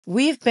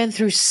We've been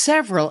through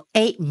several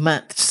 8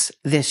 months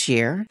this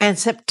year, and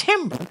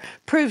September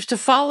proves to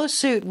follow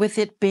suit with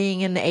it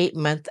being an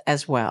 8-month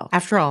as well.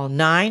 After all,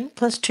 9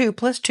 plus 2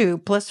 plus 2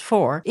 plus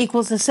 4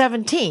 equals a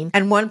 17,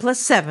 and 1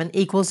 plus 7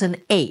 equals an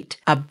 8.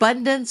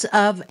 Abundance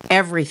of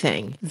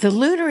everything. The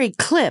lunar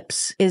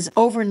eclipse is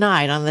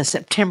overnight on the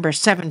September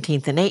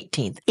 17th and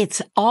 18th.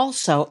 It's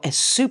also a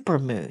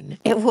supermoon.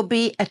 It will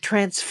be a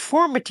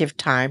transformative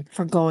time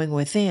for going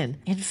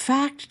within. In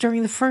fact,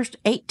 during the first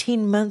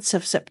 18 months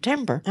of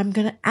September, I'm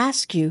going to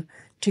ask you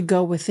to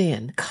go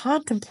within.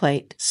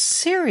 Contemplate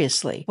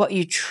seriously what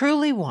you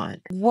truly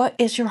want. What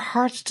is your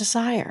heart's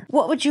desire?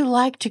 What would you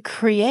like to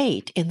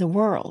create in the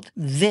world?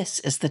 This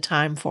is the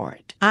time for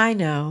it. I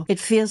know it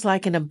feels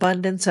like an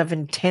abundance of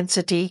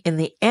intensity in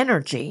the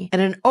energy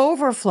and an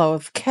overflow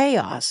of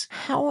chaos.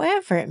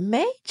 However, it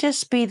may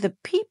just be the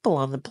people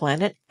on the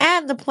planet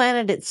and the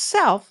planet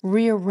itself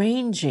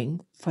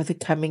rearranging for the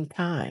coming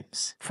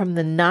times. From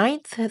the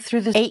 9th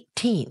through the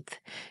 18th,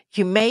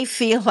 you may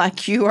feel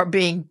like you are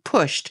being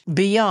pushed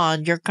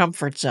beyond your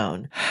comfort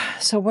zone.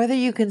 So whether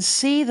you can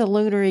see the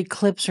lunar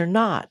eclipse or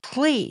not,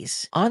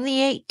 please, on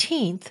the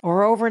 18th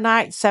or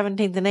overnight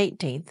 17th and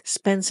 18th,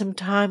 spend some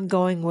time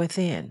going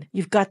within.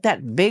 You've got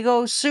that big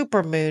old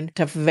supermoon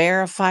to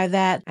verify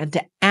that and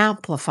to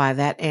amplify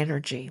that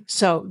energy.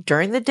 So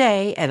during the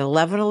day at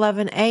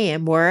 11:11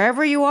 a.m.,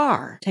 wherever you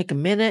are, take a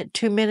minute,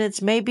 2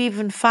 minutes, maybe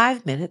even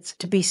 5 minutes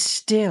to be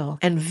still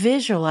and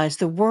visualize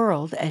the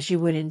world as you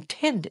would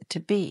intend it to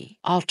be.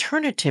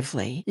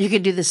 Alternatively, you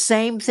can do the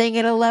same thing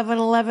at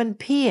 11:11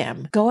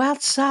 p.m. Go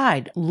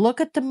outside,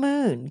 look at the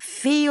moon,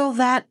 feel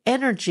that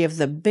energy of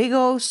the big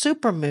old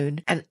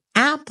supermoon, and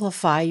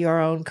amplify your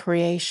own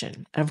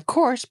creation. And of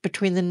course,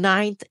 between the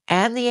 9th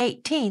and the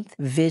 18th,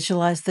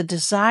 visualize the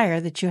desire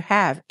that you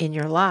have in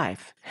your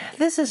life.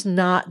 This is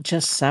not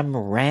just some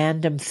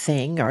random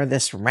thing or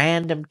this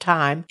random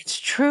time. It's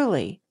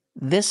truly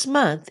this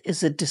month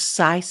is a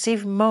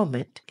decisive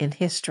moment in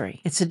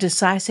history. It's a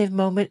decisive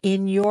moment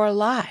in your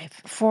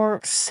life for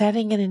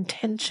setting an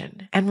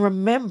intention. And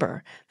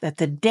remember that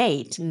the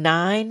date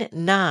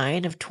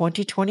 9/9 of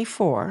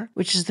 2024,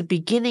 which is the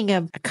beginning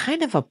of a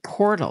kind of a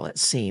portal, it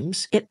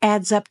seems, it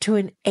adds up to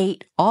an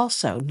 8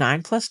 also.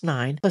 9 plus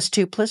 9 plus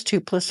 2 plus 2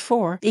 plus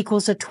 4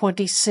 equals a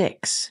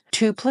 26.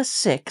 2 plus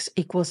 6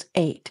 equals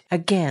 8.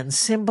 Again,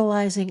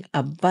 symbolizing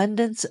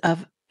abundance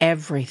of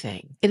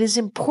everything. It is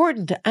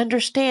important to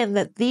understand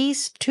that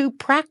these two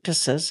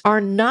practices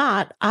are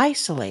not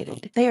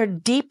isolated. They are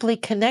deeply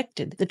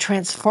connected. The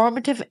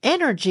transformative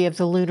energy of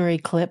the lunar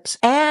eclipse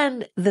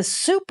and the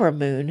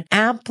supermoon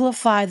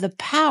amplify the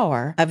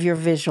power of your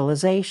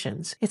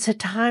visualizations. It's a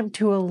time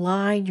to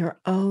align your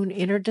own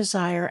inner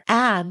desire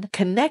and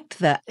connect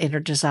that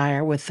inner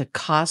desire with the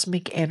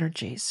cosmic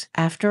energies.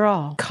 After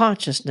all,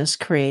 consciousness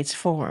creates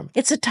form.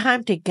 It's a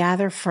time to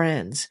gather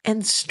friends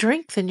and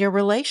strengthen your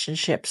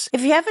relationships.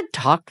 If you haven't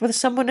talked with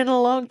someone in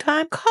a long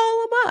time,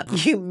 call them up.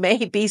 You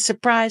may be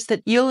surprised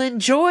that you'll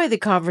enjoy the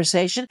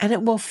conversation and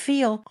it will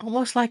feel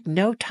almost like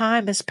no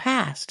time has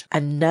passed.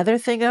 Another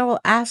thing I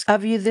will ask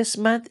of you this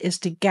month is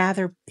to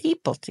gather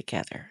people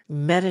together,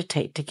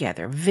 meditate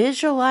together,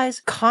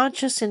 visualize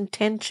conscious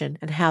intention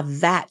and how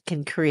that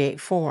can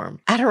create form.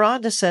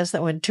 Adironnda says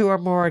that when 2 or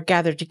more are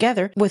gathered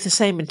together with the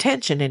same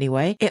intention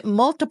anyway, it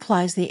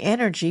multiplies the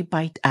energy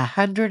by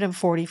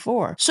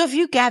 144. So if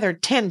you gather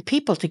 10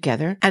 people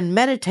together and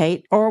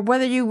meditate, or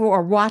whether you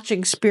are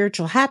watching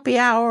Spiritual Happy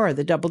Hour or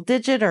The Double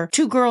Digit or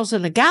Two Girls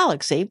in a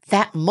Galaxy,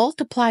 that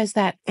multiplies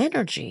that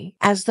energy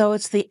as though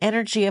it's the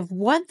energy of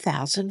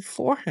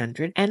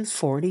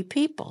 1,440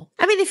 people.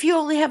 I mean, if you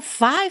only have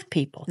 5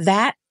 people,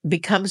 that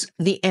becomes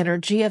the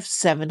energy of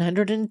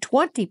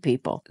 720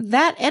 people.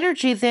 That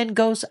energy then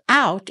goes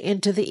out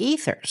into the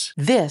ethers.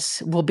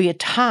 This will be a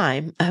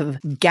time of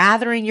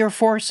gathering your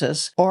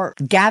forces, or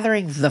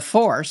gathering the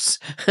force,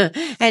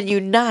 and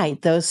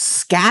unite those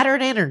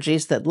scattered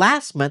energies that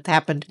last month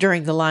happened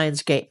during the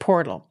Lionsgate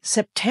portal.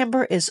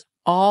 September is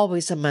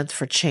always a month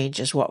for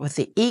changes, what with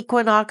the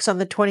equinox on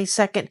the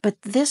 22nd,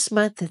 but this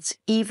month it's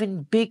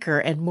even bigger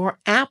and more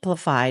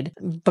amplified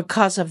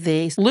because of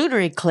the lunar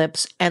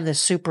eclipse and the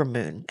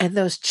supermoon. And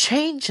those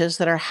changes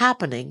that are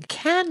happening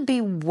can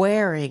be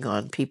wearing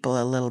on people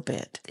a little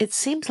bit. It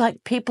seems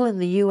like people in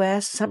the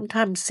U.S.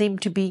 sometimes seem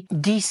to be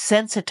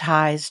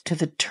desensitized to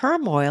the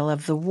turmoil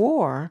of the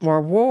war, or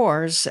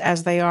wars,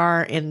 as they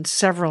are in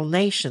several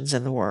nations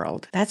in the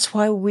world. That's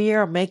why we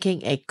are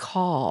making a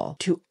call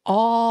to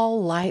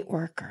all light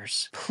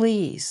workers.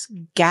 Please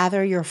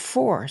gather your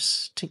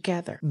force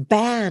together,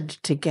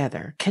 band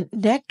together,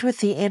 connect with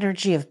the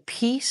energy of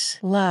peace,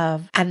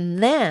 love,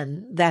 and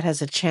then that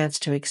has a chance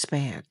to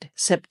expand.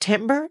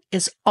 September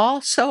is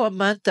also a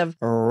month of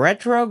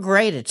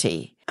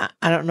retrogradity.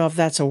 I don't know if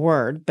that's a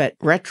word, but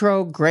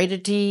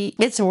retrogradity,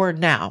 it's a word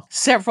now.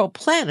 Several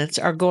planets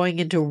are going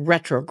into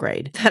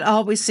retrograde. That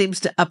always seems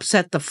to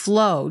upset the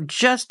flow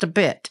just a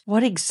bit.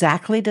 What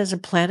exactly does a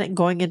planet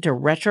going into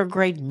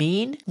retrograde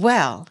mean?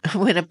 Well,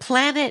 when a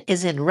planet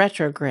is in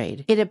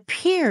retrograde, it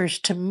appears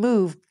to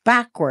move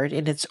backward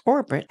in its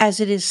orbit as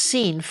it is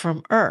seen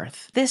from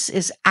Earth. This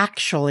is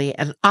actually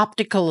an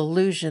optical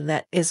illusion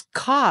that is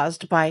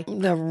caused by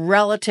the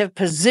relative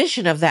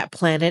position of that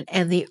planet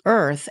and the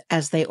Earth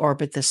as they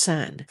orbit the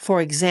sun.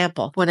 For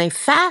example, when a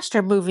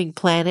faster moving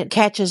planet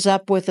catches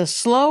up with a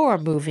slower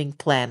moving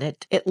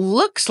planet, it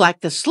looks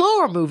like the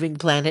slower moving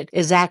planet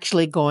is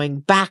actually going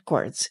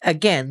backwards.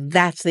 Again,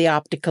 that's the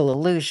optical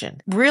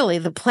illusion. Really,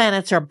 the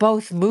planets are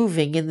both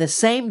moving in the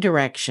same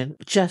direction,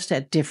 just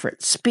at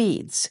different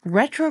speeds.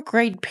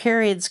 Retrograde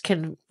periods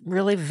can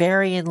really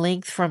vary in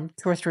length from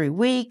 2 or 3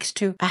 weeks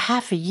to a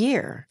half a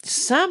year.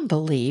 Some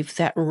believe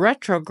that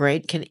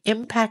retrograde can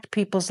impact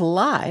people's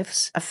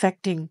lives,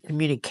 affecting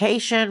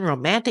communication,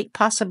 romantic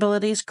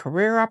possibilities,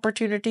 career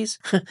opportunities.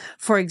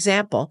 For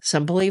example,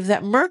 some believe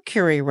that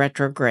Mercury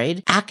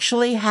retrograde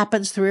actually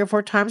happens 3 or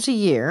 4 times a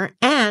year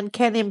and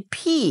can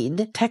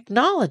impede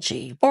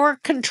technology or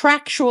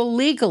contractual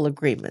legal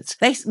agreements.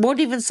 They won't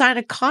even sign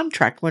a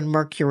contract when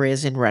Mercury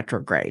is in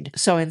retrograde.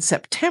 So in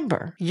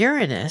September,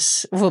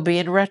 Uranus will be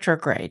in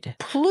retrograde.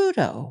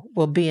 Pluto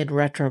will be in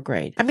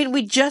retrograde. I mean,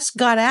 we just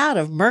got out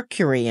of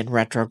Mercury in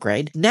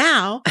retrograde.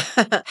 Now,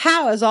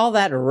 how is all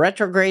that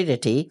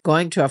retrogradity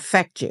going to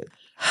affect you?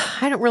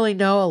 I don't really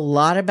know a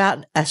lot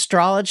about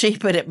astrology,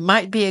 but it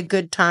might be a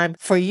good time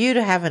for you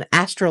to have an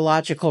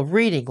astrological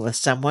reading with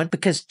someone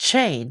because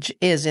change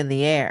is in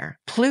the air.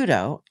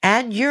 Pluto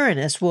and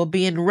Uranus will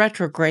be in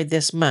retrograde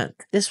this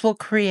month. This will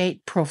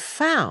create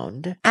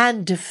profound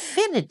and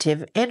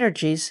definitive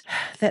energies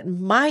that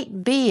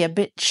might be a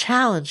bit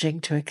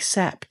challenging to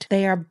accept.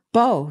 They are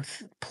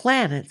both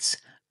planets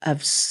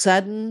of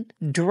sudden,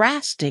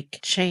 drastic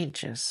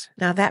changes.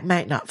 Now, that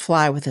might not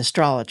fly with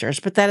astrologers,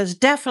 but that is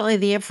definitely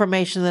the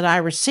information that I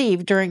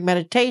received during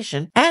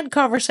meditation and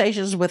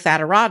conversations with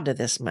Adironnda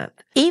this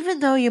month. Even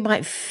though you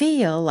might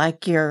feel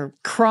like you're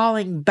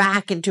crawling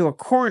back into a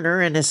corner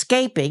and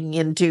escaping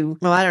into,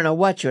 well, I don't know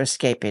what you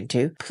escape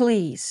into,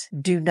 please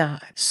do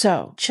not.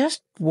 So,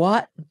 just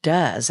what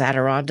does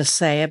Adironnda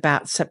say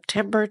about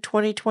September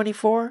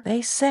 2024?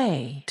 They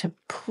say to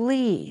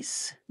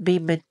please be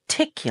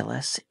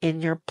meticulous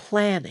in your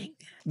planning.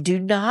 Do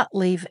not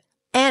leave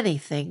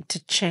anything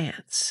to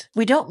chance.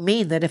 We don't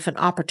mean that if an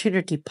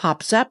opportunity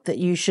pops up that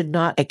you should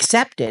not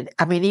accept it.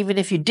 I mean, even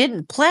if you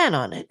didn't plan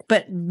on it,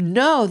 but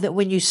know that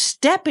when you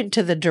step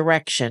into the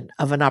direction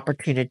of an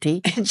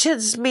opportunity, it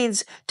just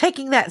means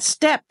taking that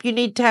step. You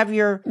need to have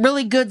your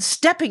really good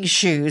stepping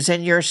shoes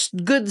and your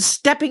good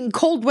stepping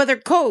cold weather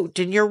coat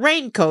and your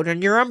raincoat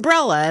and your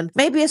umbrella and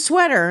maybe a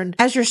sweater. And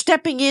as you're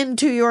stepping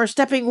into your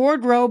stepping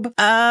wardrobe,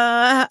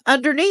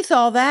 underneath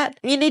all that,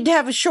 you need to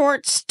have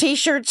shorts,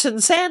 t-shirts,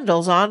 and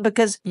sandals on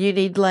because you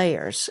need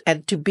layers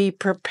and to be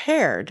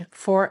prepared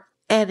for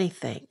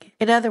anything.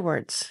 In other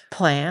words,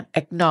 plan,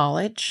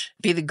 acknowledge,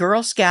 be the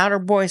Girl Scout or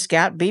Boy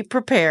Scout, be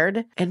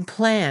prepared, and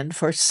plan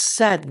for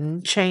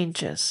sudden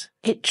changes.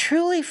 It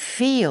truly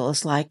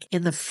feels like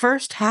in the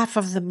first half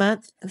of the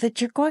month that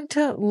you're going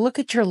to look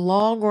at your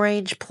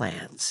long-range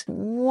plans.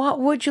 What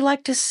would you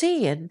like to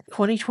see in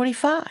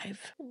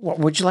 2025? What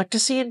would you like to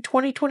see in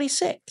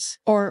 2026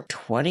 or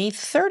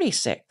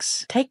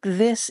 2036? Take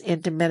this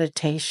into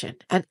meditation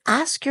and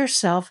ask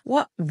yourself,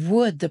 what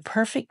would the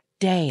perfect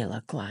day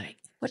look like?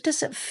 What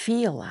does it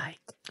feel like?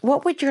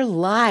 What would your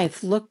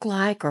life look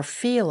like or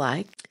feel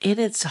like in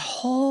its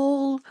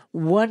whole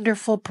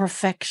wonderful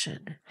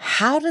perfection?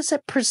 How does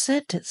it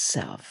present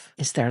itself?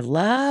 Is there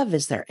love?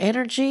 Is there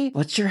energy?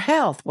 What's your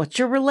health? What's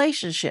your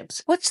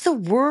relationships? What's the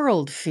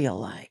world feel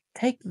like?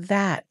 Take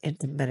that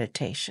into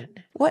meditation.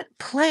 What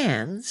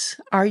plans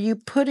are you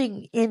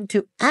putting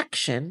into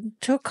action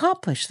to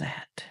accomplish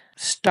that?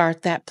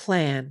 Start that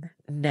plan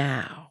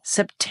now.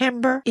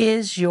 September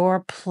is your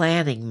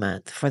planning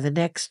month for the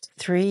next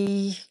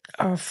 3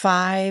 or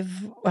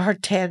 5 or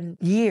 10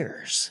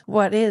 years.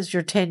 What is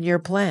your 10-year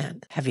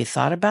plan? Have you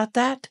thought about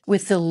that?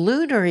 With the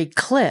lunar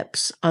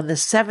eclipse on the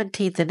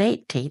 17th and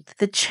 18th,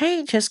 the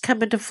change has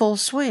come into full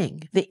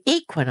swing. The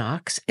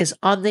equinox is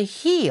on the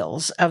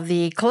heels of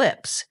the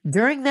eclipse.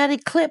 During that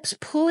eclipse,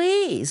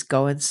 please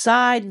go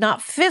inside,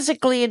 not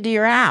physically into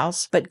your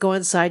house, but go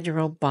inside your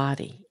own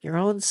body, your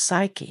own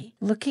psyche,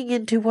 looking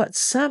into what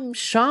some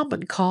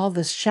shaman call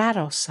the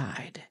shadow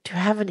side, to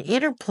have an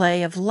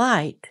interplay of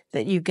light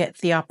that you get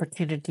the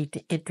opportunity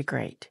to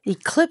integrate.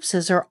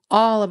 Eclipses are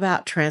all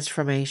about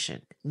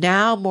transformation.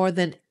 Now more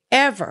than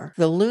ever,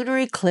 the lunar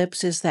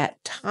eclipse is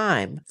that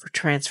time for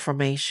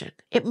transformation.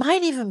 It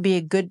might even be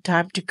a good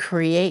time to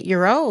create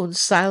your own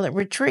silent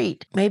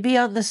retreat, maybe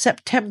on the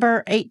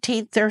September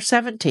 18th or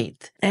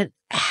 17th, and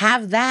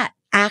have that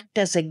act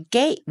as a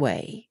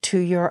gateway to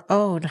your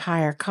own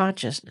higher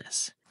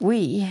consciousness.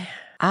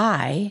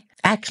 I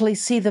actually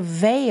see the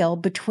veil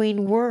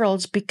between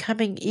worlds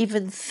becoming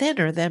even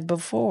thinner than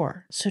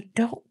before. So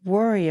don't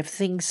worry if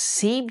things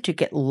seem to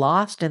get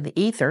lost in the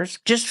ethers.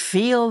 Just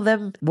feel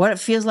them, what it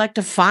feels like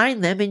to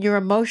find them in your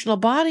emotional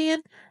body,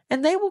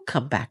 and they will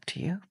come back to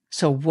you.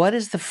 So what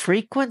is the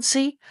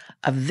frequency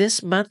of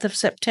this month of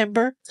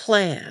September?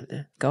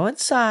 Plan. Go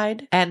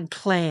inside and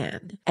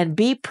plan. And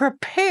be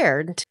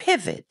prepared to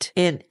pivot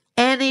in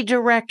any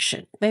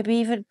direction, maybe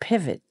even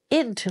pivot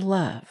into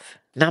love.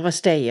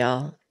 Namaste,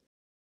 y'all.